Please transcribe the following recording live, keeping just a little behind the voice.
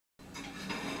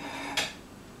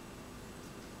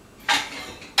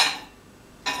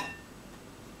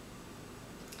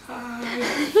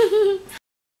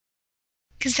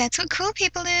Because that's what cool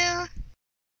people do.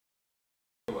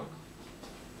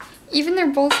 Even their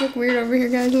bowls look weird over here,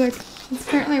 guys. Look. It's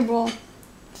apparently a bowl.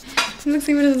 It looks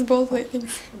like one of those bowl plate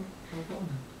things.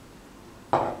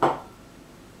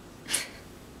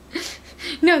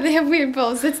 No, they have weird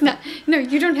bowls. That's not. No,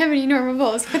 you don't have any normal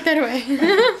bowls. Put that away.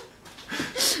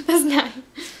 That's not.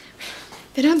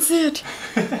 They don't sit.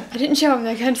 I didn't show them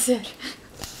they can't sit.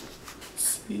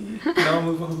 See, now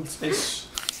move on fish.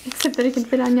 Except that it can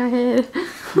fit on your head.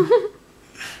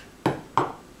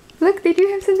 Look, they do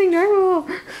have something normal.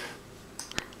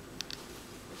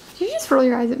 Did you just roll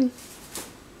your eyes at me?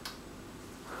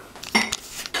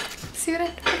 See what I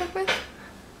have to put up with?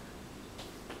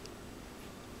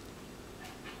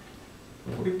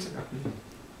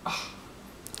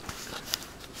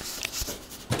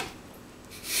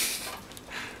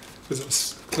 There's a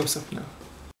close up now.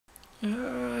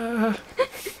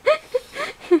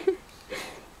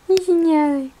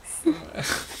 Alex.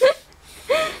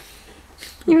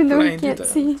 Even though we can't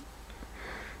see.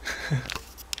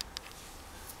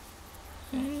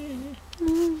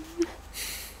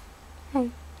 Hi.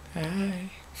 Hi.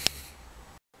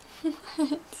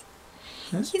 What?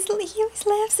 Huh? He always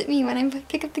laughs at me when I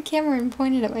pick up the camera and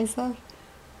point it at myself.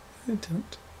 I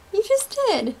don't. You just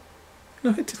did. No,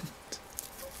 I didn't.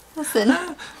 Listen.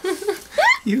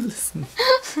 You listen.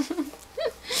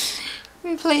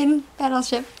 We played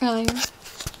Battleship earlier. I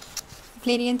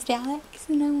played against Alex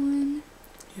and I won.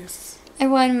 Yes. I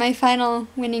won. My final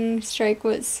winning strike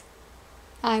was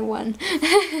I won.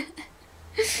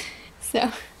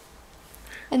 So.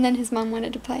 And then his mom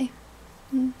wanted to play.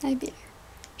 And I beat her.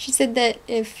 She said that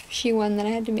if she won, then I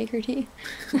had to make her tea.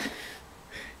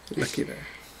 Lucky there.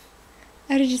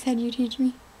 I would have just had you teach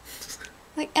me.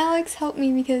 Like, Alex, help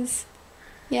me because,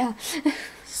 yeah.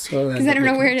 So Because I don't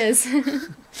know where it is.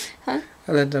 Huh?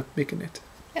 I'll end up making it.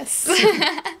 Yes.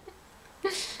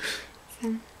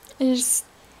 So, I just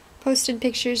posted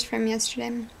pictures from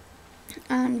yesterday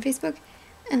on Facebook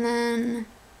and then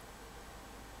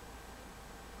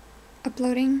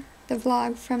uploading the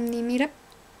vlog from the meetup.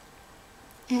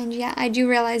 And yeah, I do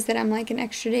realize that I'm like an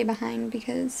extra day behind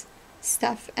because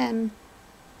stuff and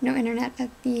no internet at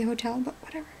the hotel, but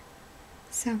whatever.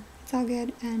 So, it's all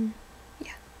good and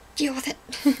yeah, deal with it.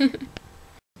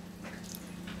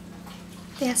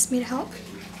 They asked me to help.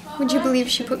 Would you believe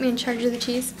she put me in charge of the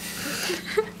cheese?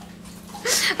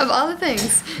 Of all the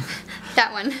things.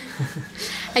 That one.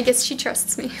 I guess she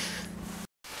trusts me.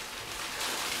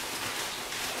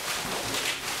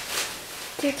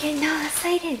 They're getting all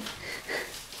excited.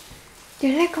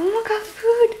 They're like, oh my god,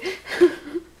 food!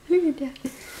 Look at that.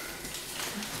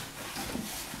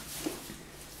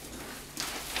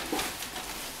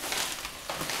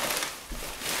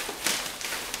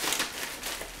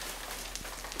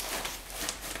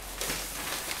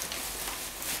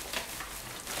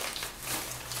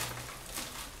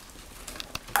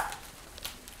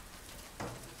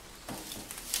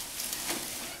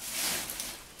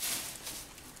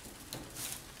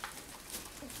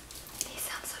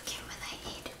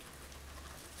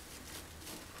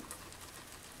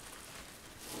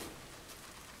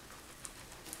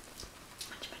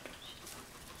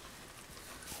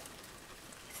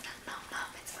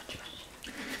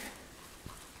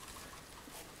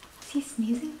 Is he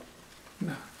sneezing?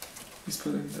 No, he's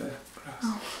pulling the grass.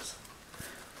 Oh.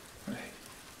 Right.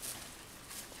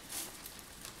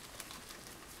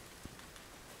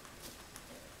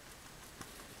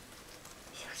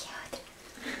 So cute.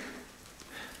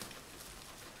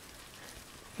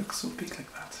 Looks so big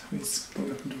like that. He's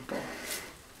going up into a ball.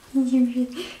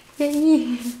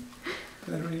 But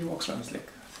then when he walks around, it's like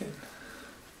thin.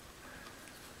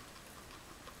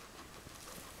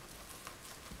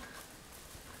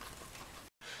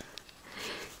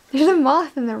 There's a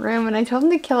moth in the room and I told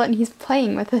him to kill it and he's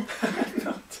playing with it.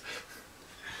 Not.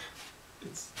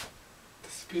 It's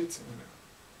disappeared somewhere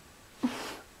now.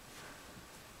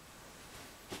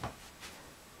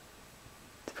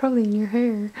 It's probably in your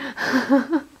hair.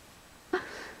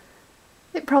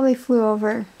 It probably flew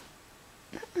over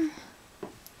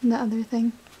the other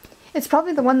thing. It's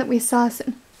probably the one that we saw.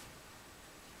 Did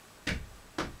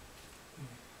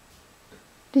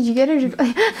you get her?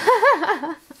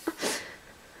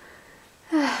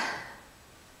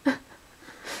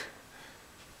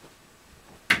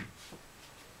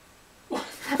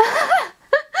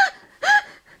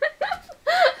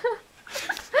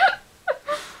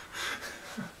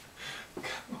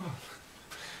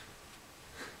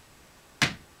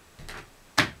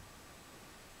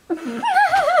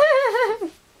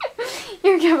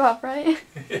 You give up, right?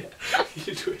 Yeah,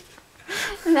 you do it.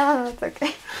 No, that's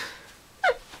okay.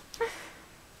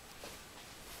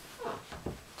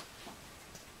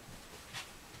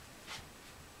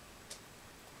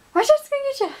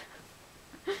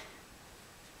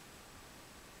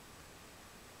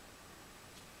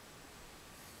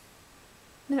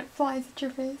 then it flies at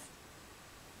your face.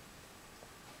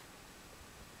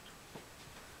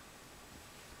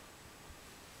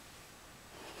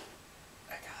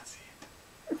 I can't see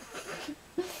it.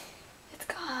 It's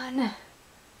gone.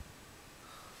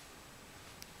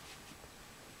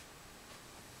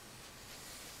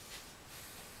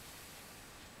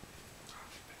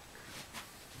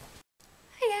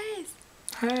 Hi guys.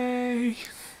 Hey.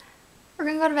 We're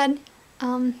gonna go to bed.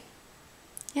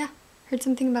 Yeah, heard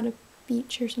something about a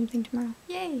beach or something tomorrow.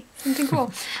 Yay, something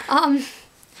cool.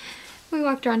 We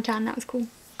walked around town, that was cool.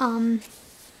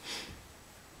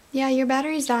 Yeah, your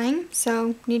battery's dying,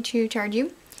 so need to charge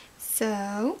you.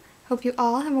 So, hope you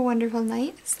all have a wonderful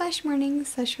night, / morning,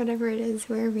 / whatever it is,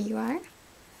 wherever you are.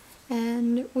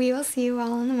 And we will see you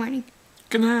all in the morning.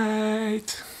 Good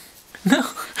night. No.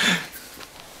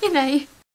 Good night.